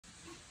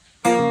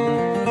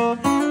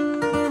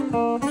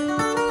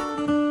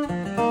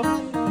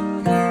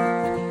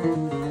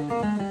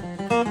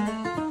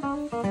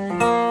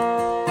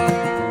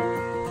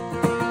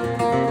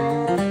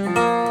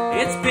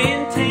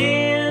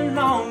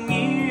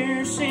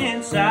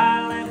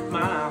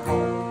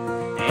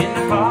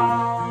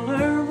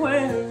holler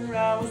where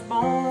I was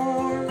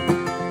born,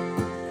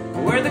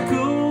 where the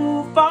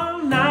cool fall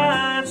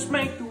nights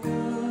make the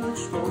wood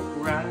smoke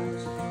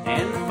rise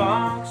and the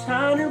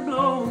foxhunter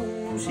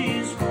blows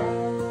his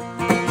horn.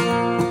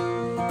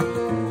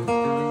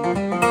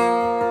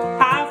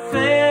 I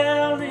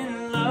fell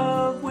in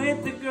love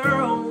with the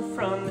girl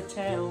from the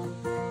town.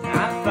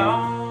 I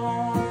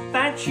thought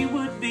that she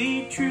would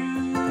be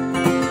true.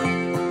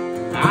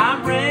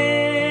 I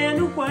ran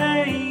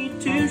away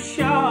to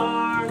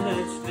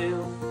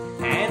Charlottesville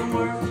and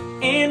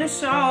worked in a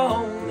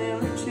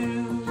sawmill or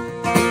two.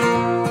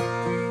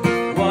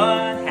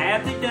 What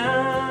have they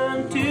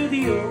done to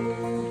the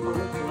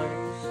old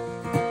place?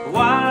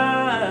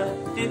 Why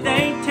did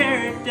they tear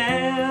it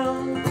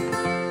down?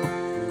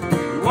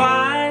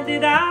 Why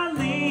did I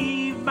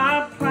leave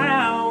my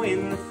plow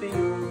in the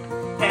field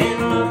and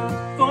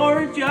look for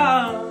a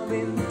job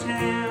in the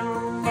town?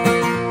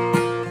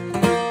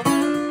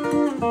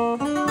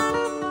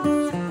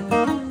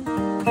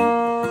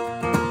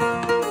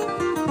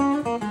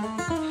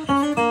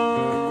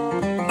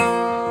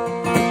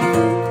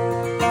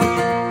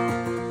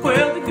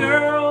 Well, the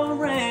girl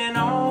ran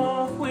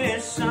off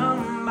with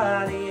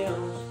somebody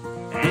else,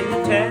 and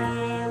the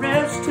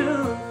tariffs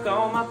took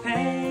all my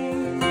pay.